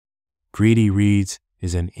Greedy Reads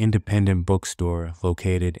is an independent bookstore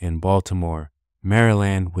located in Baltimore,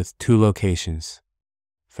 Maryland with 2 locations,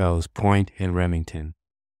 Fells Point and Remington.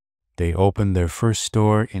 They opened their first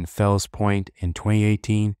store in Fells Point in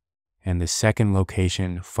 2018, and the second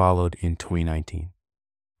location followed in 2019.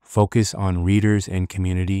 Focus on readers and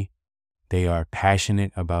community. They are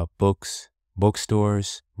passionate about books,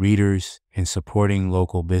 bookstores, readers, and supporting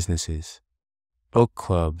local businesses. Book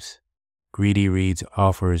clubs. Greedy Reads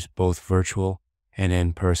offers both virtual and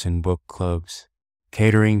in-person book clubs,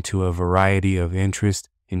 catering to a variety of interests,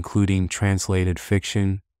 including translated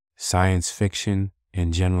fiction, science fiction,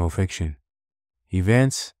 and general fiction.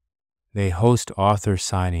 Events. They host author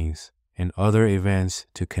signings and other events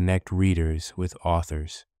to connect readers with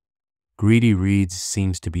authors. Greedy Reads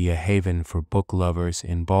seems to be a haven for book lovers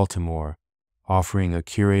in Baltimore, offering a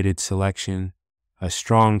curated selection, a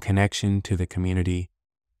strong connection to the community,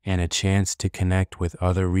 and a chance to connect with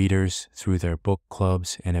other readers through their book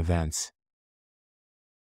clubs and events.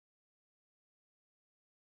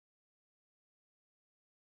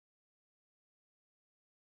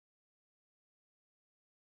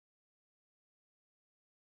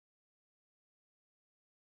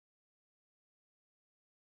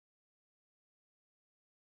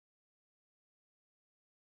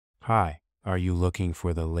 Hi, are you looking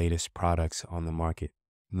for the latest products on the market?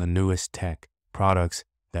 The newest tech products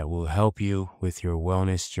that will help you with your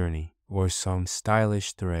wellness journey, or some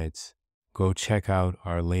stylish threads? Go check out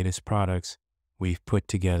our latest products we've put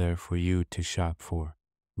together for you to shop for.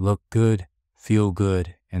 Look good, feel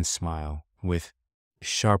good, and smile with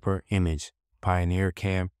Sharper Image, Pioneer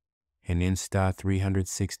Cam, and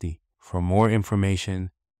Insta360. For more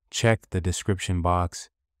information, check the description box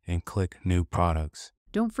and click New Products.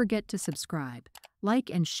 Don't forget to subscribe, like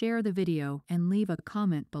and share the video, and leave a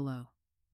comment below.